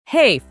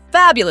Hey,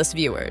 fabulous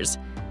viewers!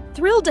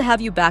 Thrilled to have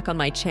you back on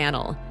my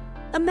channel.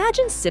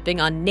 Imagine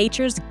sipping on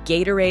nature's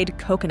Gatorade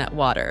coconut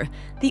water,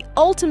 the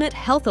ultimate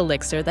health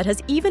elixir that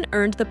has even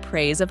earned the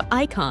praise of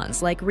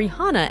icons like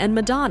Rihanna and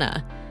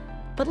Madonna.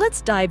 But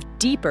let's dive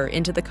deeper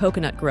into the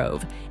coconut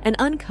grove and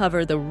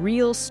uncover the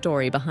real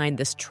story behind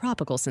this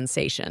tropical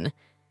sensation.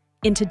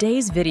 In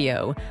today's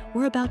video,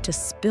 we're about to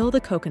spill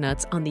the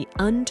coconuts on the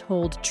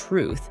untold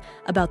truth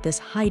about this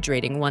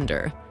hydrating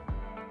wonder.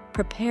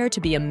 Prepare to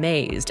be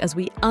amazed as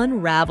we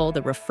unravel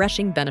the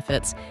refreshing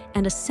benefits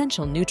and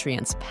essential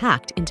nutrients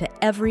packed into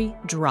every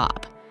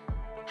drop.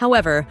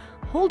 However,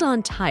 hold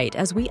on tight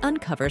as we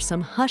uncover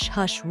some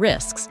hush-hush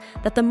risks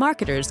that the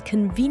marketers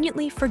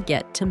conveniently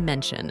forget to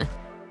mention.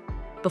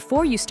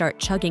 Before you start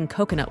chugging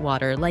coconut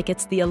water like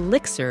it's the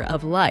elixir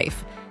of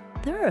life,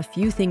 there are a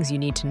few things you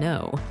need to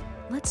know.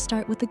 Let's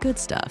start with the good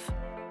stuff.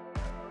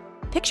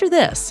 Picture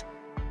this: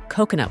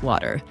 coconut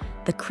water,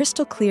 the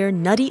crystal-clear,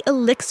 nutty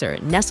elixir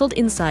nestled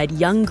inside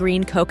young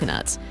green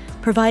coconuts,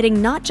 providing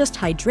not just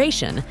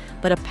hydration,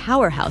 but a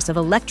powerhouse of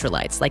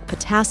electrolytes like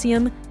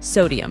potassium,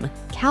 sodium,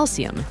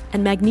 calcium,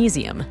 and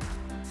magnesium.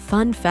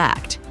 Fun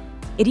fact: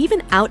 it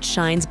even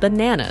outshines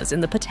bananas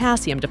in the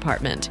potassium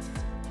department.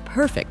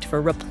 Perfect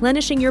for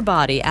replenishing your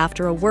body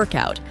after a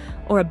workout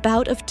or a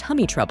bout of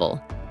tummy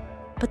trouble.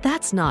 But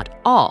that's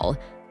not all.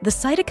 The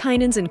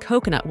cytokinins in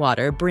coconut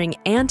water bring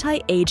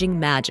anti-aging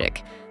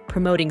magic,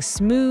 promoting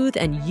smooth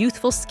and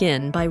youthful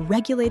skin by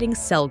regulating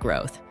cell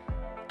growth.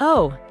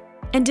 Oh,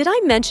 and did I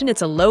mention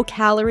it's a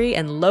low-calorie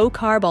and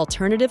low-carb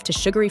alternative to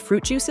sugary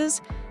fruit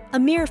juices? A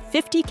mere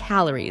 50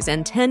 calories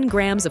and 10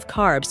 grams of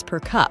carbs per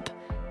cup.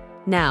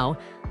 Now,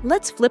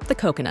 let's flip the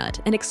coconut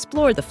and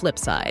explore the flip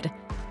side.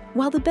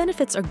 While the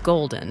benefits are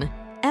golden,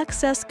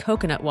 excess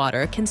coconut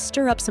water can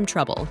stir up some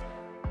trouble.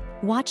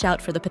 Watch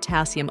out for the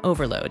potassium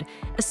overload,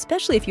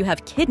 especially if you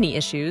have kidney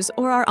issues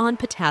or are on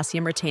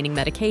potassium-retaining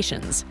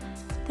medications.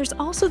 There's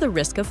also the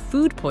risk of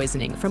food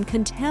poisoning from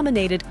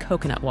contaminated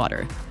coconut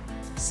water.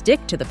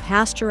 Stick to the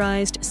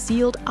pasteurized,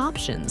 sealed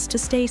options to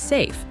stay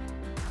safe.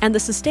 And the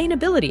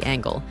sustainability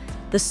angle: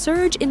 the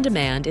surge in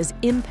demand is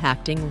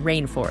impacting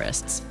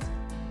rainforests.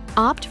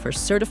 Opt for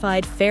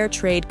certified fair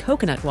trade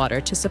coconut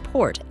water to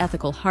support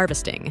ethical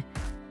harvesting.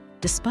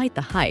 Despite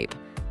the hype,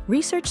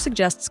 research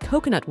suggests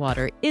coconut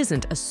water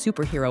isn't a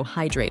superhero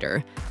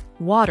hydrator.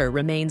 Water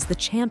remains the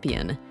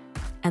champion.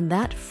 And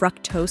that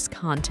fructose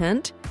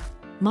content?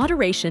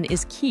 Moderation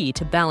is key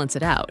to balance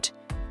it out.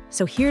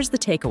 So here's the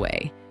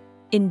takeaway: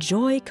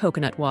 enjoy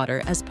coconut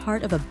water as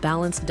part of a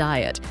balanced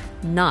diet,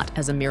 not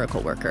as a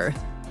miracle worker.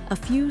 A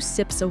few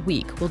sips a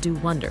week will do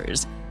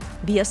wonders.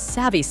 Be a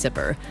savvy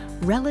sipper,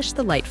 relish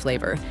the light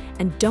flavor,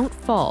 and don't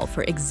fall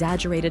for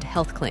exaggerated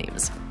health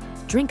claims.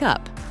 Drink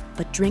up,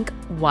 but drink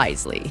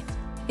wisely.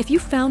 If you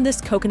found this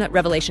coconut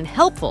revelation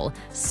helpful,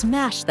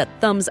 smash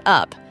that thumbs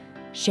up.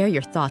 Share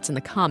your thoughts in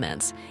the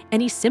comments,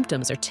 any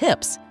symptoms or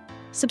tips.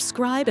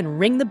 Subscribe and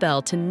ring the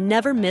bell to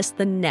never miss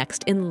the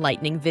next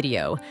enlightening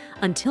video.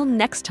 Until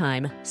next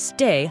time,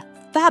 stay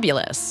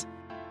fabulous!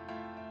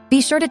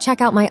 Be sure to check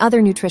out my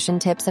other nutrition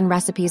tips and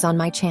recipes on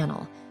my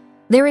channel.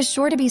 There is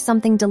sure to be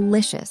something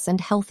delicious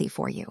and healthy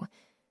for you.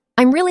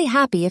 I'm really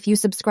happy if you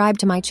subscribe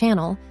to my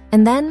channel,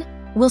 and then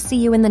we'll see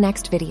you in the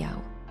next video.